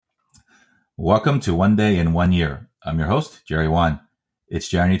Welcome to One Day in 1 Year. I'm your host, Jerry Wan. It's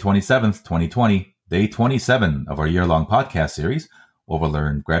January 27th, 2020, day 27 of our year-long podcast series, where we'll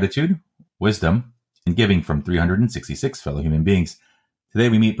learn gratitude, wisdom, and giving from 366 fellow human beings. Today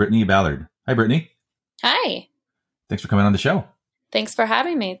we meet Brittany Ballard. Hi, Brittany. Hi. Thanks for coming on the show. Thanks for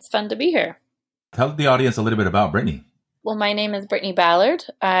having me. It's fun to be here. Tell the audience a little bit about Brittany. Well, my name is Brittany Ballard.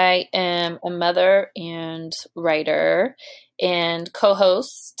 I am a mother and writer and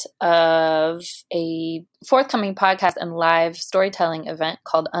co-host of a forthcoming podcast and live storytelling event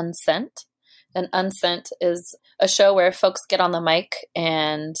called Unsent. And Unsent is a show where folks get on the mic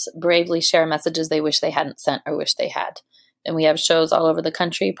and bravely share messages they wish they hadn't sent or wish they had. And we have shows all over the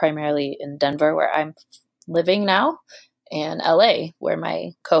country, primarily in Denver, where I'm living now, and LA, where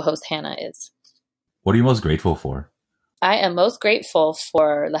my co-host Hannah is. What are you most grateful for? I am most grateful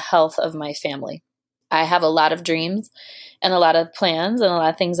for the health of my family. I have a lot of dreams and a lot of plans and a lot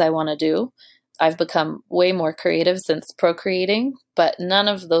of things I want to do. I've become way more creative since procreating, but none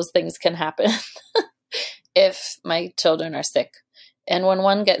of those things can happen if my children are sick. And when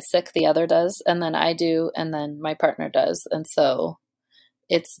one gets sick, the other does, and then I do, and then my partner does. And so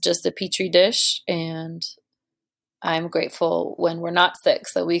it's just a petri dish, and I'm grateful when we're not sick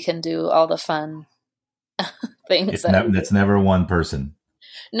so we can do all the fun things. It's never one person.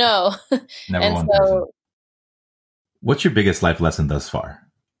 No. Never one person. What's your biggest life lesson thus far?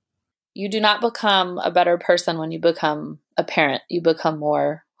 You do not become a better person when you become a parent. You become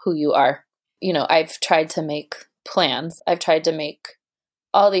more who you are. You know, I've tried to make plans. I've tried to make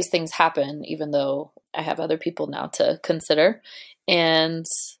all these things happen, even though I have other people now to consider. And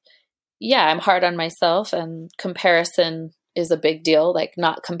yeah, I'm hard on myself, and comparison is a big deal, like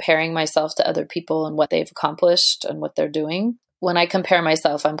not comparing myself to other people and what they've accomplished and what they're doing. When I compare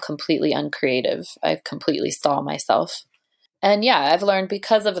myself, I'm completely uncreative. I completely stall myself. And yeah, I've learned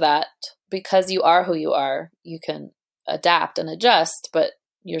because of that, because you are who you are, you can adapt and adjust, but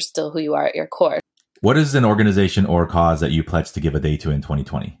you're still who you are at your core. What is an organization or cause that you pledge to give a day to in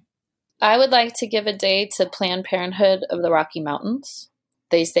 2020? I would like to give a day to Planned Parenthood of the Rocky Mountains.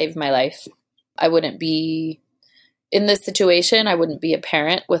 They saved my life. I wouldn't be in this situation. I wouldn't be a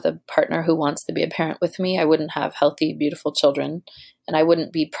parent with a partner who wants to be a parent with me. I wouldn't have healthy, beautiful children, and I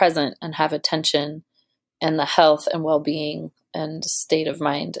wouldn't be present and have attention and the health and well-being and state of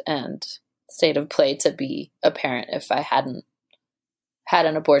mind and state of play to be a parent if I hadn't had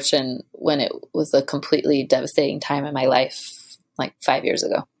an abortion when it was a completely devastating time in my life, like 5 years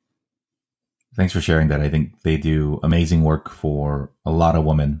ago. Thanks for sharing that. I think they do amazing work for a lot of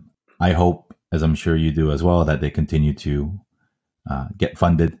women. I hope, as I'm sure you do as well, that they continue to get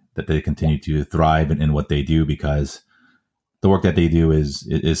funded, that they continue to thrive in what they do, because the work that they do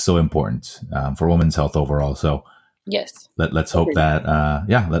is so important for women's health overall. So yes, let's hope that,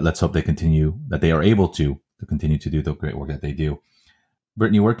 let's hope they continue, that they are able to continue to do the great work that they do.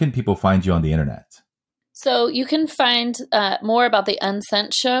 Brittany, where can people find you on the internet? So you can find more about the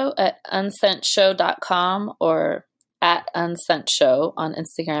Unsent Show at unsentshow.com or at Unsent Show on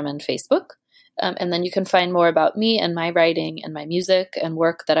Instagram and Facebook. And then you can find more about me and my writing and my music and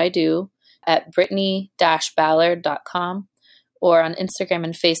work that I do at brittany-ballard.com or on Instagram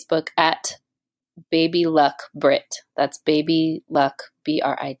and Facebook at Baby Luck Brit. That's Baby Luck,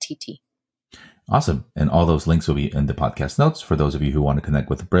 BRITT. Awesome. And all those links will be in the podcast notes for those of you who want to connect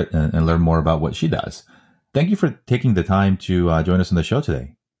with Britt and learn more about what she does. Thank you for taking the time to join us on the show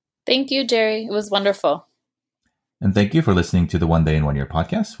today. Thank you, Jerry. It was wonderful. And thank you for listening to the One Day in 1 Year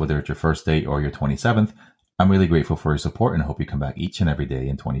podcast, whether it's your first day or your 27th. I'm really grateful for your support and hope you come back each and every day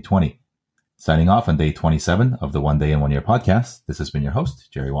in 2020. Signing off on day 27 of the One Day in 1 Year podcast, this has been your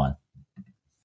host, Jerry Wan.